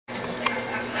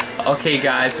Okay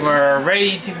guys, we're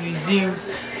ready to resume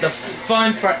the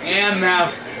fun for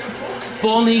AMF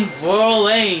bowling Royal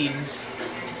Lanes.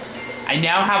 I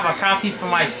now have a copy for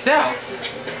myself.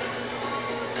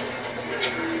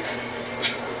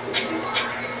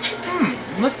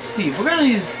 Let's see, we're gonna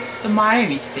use the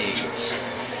Miami stage.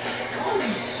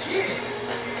 Holy shit!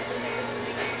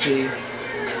 Let's see.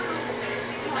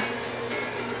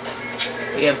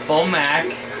 We have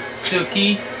Bomac,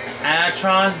 Suki,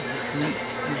 Anatron,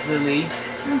 Zilly,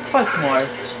 plus more.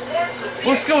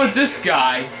 Let's go with this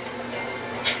guy.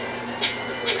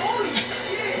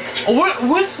 Oh,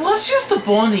 what's just the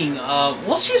bowling?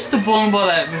 What's just the bowling ball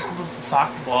that was the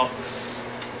soccer ball?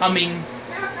 I mean,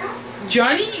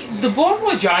 Johnny, the bowling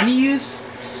ball Johnny used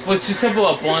was just simple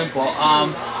a bowling ball.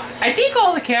 I think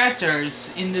all the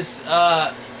characters in this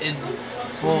in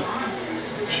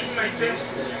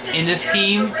this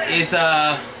game is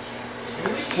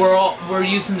we're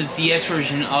using the DS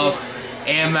version of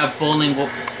AMF Bowling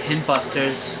Pin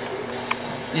Busters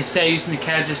instead of using the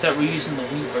characters that we're using the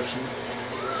Wii version.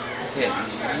 Okay,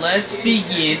 let's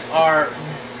begin our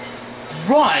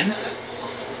run.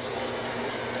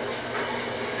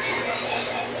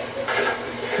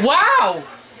 Wow!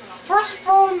 First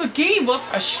throw in the game was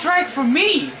a strike for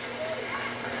me.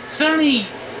 Certainly,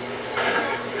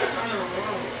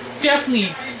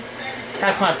 definitely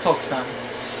have my focus on.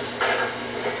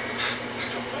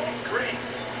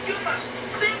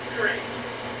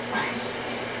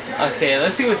 Okay,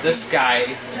 let's see what this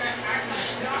guy.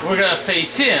 We're gonna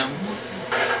face him.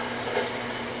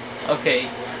 Okay,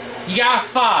 he got a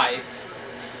 5,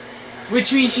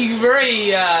 which means he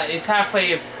really is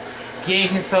halfway of getting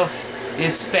himself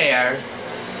his spare.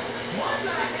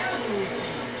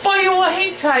 But he won't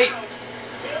hang tight.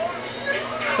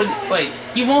 But wait,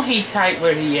 he won't hang tight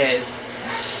where he is.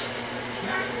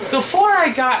 So far, I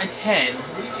got a 10.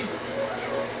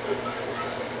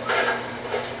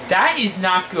 That is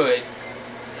not good.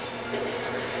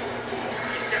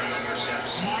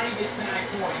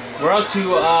 We're up to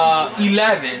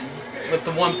 11 with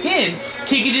the 1 pin,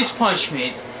 taking this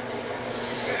punishment.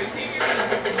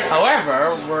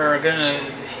 However, we're gonna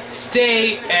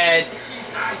stay at.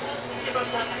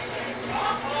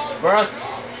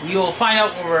 We will find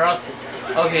out what we're up to.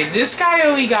 Okay, this guy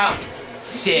only got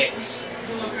 6,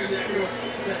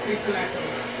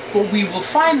 but we will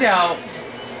find out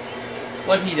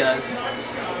what he does.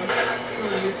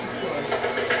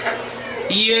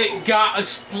 He got a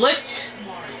split.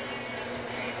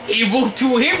 It won't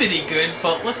do him any good,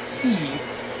 but let's see.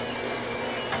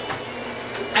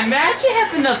 Imagine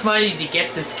having enough money to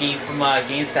get this game from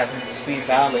GameStop in Spring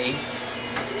Valley.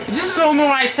 I just don't know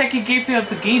my second game of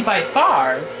the game by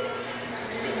far.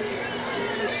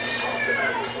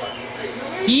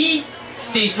 He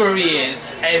stays where he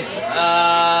is as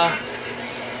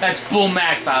that's Bull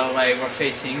Mac, by the way, we're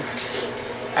facing.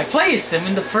 I played as him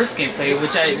in the first gameplay,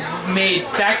 which I made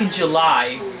back in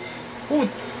July. Ooh,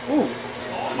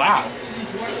 wow.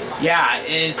 Yeah,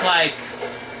 and it's like...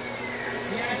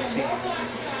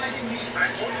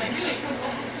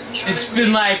 It's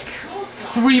been like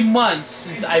 3 months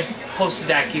since I posted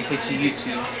that gameplay to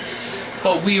YouTube.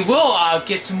 But we will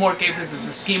get some more gameplays of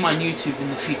this game on YouTube in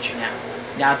the future now.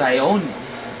 Now that I own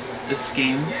this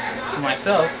game for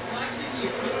myself.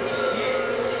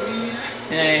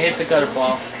 And I hit the gutter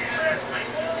ball.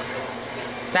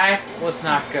 That was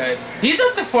not good. He's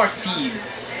up to 14.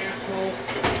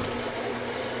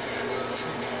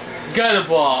 Gutter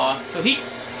ball. So he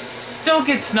still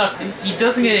gets nothing. He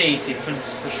doesn't get anything from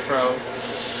this first throw.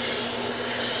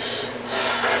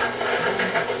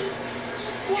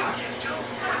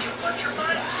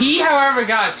 He, however,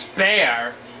 got a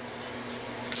spare.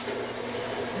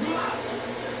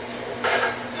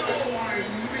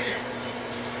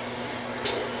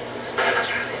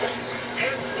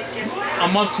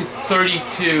 I'm up to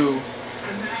 32.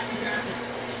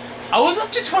 I was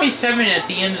up to 27 at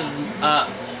the end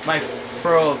of my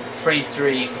throw of frame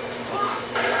 3.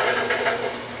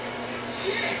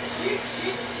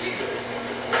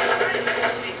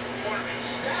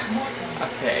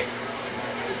 Okay.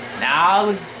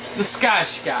 Now the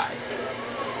Scottish guy.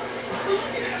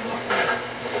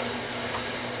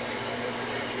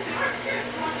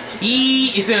 He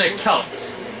is in a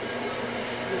cult.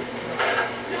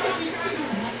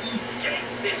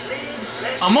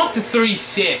 I'm up to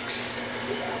 36.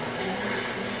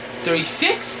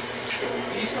 36?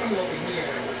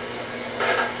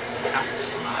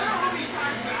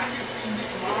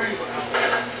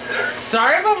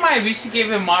 Sorry about my recent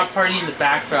game of Mod Party in the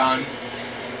background.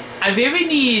 I really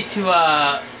need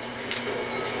to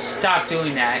stop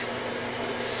doing that.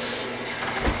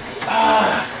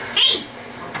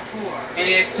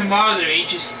 guess tomorrow the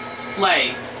Rangers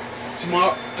play.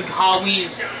 Tomorrow, Halloween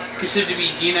is considered to be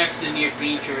game night for the New York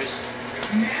Rangers.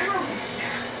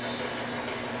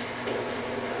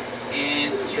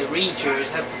 And the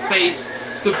Rangers have to face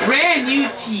the brand new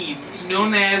team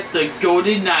known as the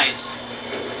Golden Knights.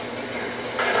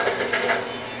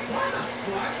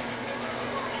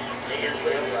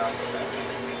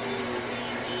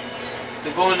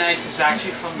 The Golden Knights is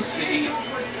actually from the city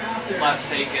Las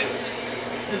Vegas.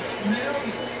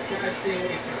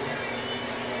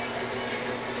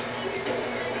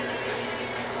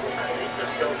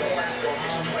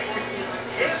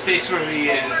 It states where he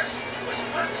is.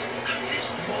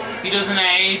 He doesn't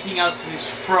have anything else to his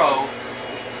fro.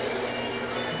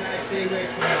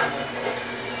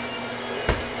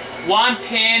 One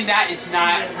pin, that is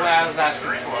not what I was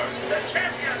asking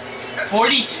for.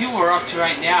 42 we're up to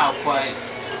right now, but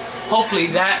hopefully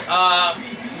that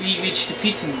we reach the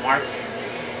 15 mark.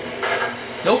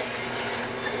 Nope.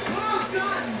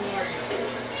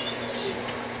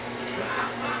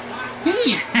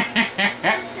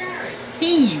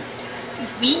 Hey,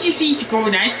 we just need to go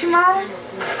nice tomorrow?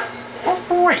 Oh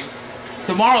boy.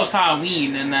 Tomorrow's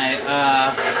Halloween and I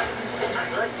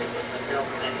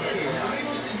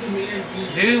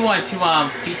really want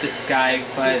to beat this guy,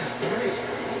 but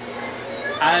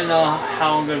I don't know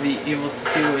how I'm gonna be able to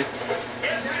do it.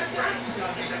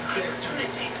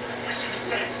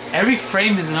 Every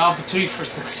frame is an opportunity for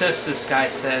success, this guy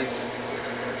says.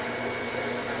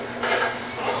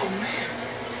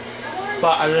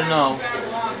 But I don't know.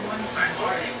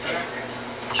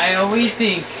 I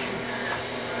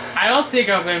don't think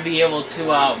I'm gonna be able to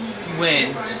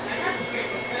win.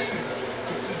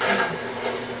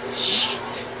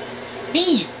 Shit.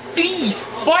 Me, please,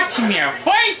 watch me,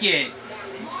 break it!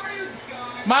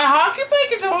 My hockey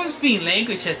blankets are always being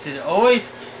language tested.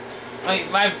 Always,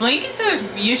 my blankets are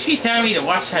usually telling me to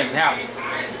watch my mouth.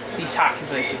 These hockey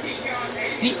blankets,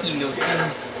 sneaky little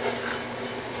things.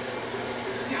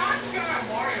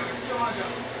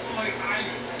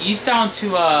 He's down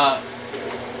to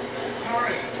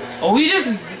oh,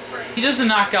 he doesn't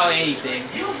knock out anything.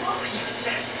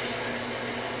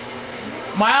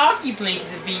 My hockey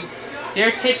blankets have been their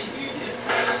attention.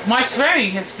 My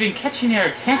swearing has been catching their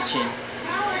attention.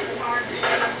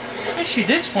 Especially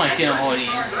this one can hold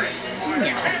you.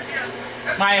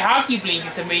 My hockey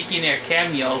blankets are making their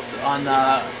cameos on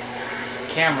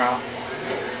camera.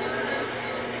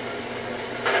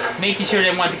 Making sure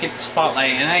they want to get the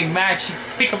spotlight, and I managed to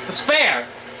pick up the spare.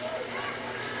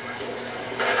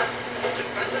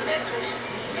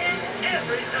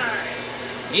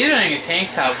 He's wearing a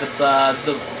tank top with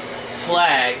the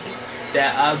flag,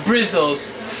 that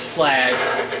Brizzle's flag.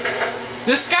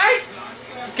 This guy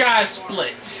got a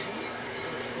split.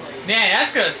 Man,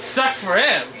 that's gonna suck for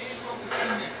him.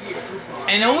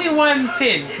 And only one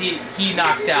pin he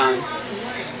knocked down.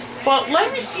 But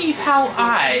let me see how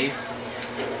I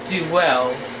do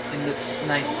well in this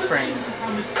 9th frame.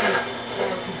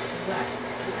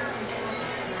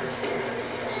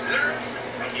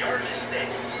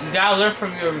 You gotta learn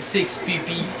from your mistakes,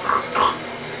 BB.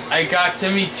 I got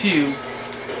 72.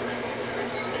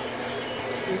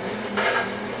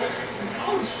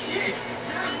 Oh shit!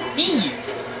 Me!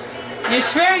 You're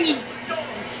swearing you...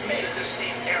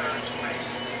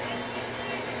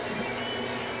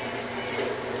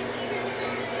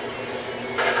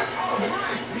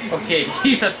 Okay,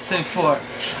 he's up to 74.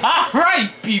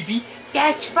 Alright, BB!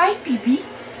 That's right, BB!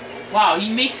 Wow, he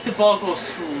makes the ball go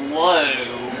slow.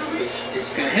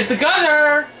 Just gonna hit the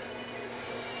gunner!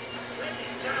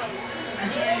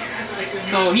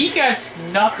 So he gets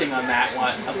nothing on that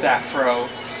one, of that throw.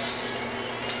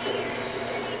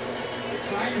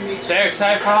 They're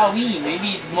excited for Halloween.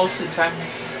 Maybe most of the time.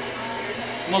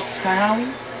 Most of the time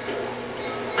Halloween?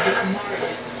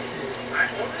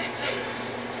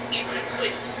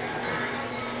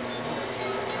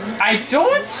 I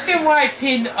don't understand why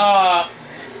pin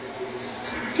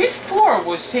 4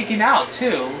 was taken out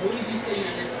too. What did you say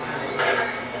on this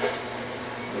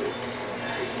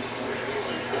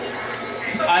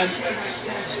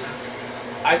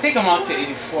I think I'm up to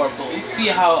 84, but let's see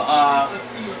how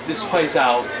this plays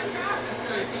out.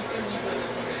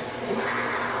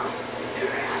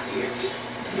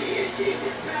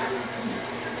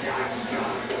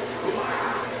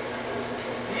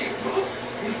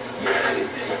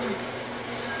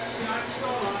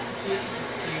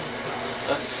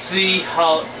 Let's see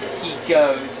how he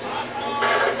goes.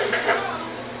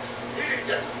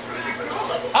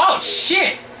 Oh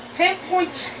shit! 10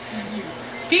 points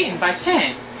beaten by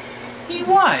 10. He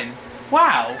won.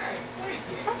 Wow.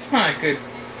 That's not a good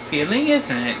feeling,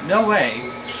 isn't it? No way.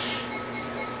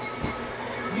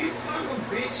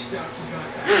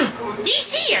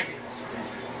 He's here!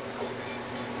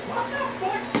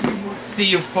 See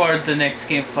you for the next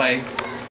game fight.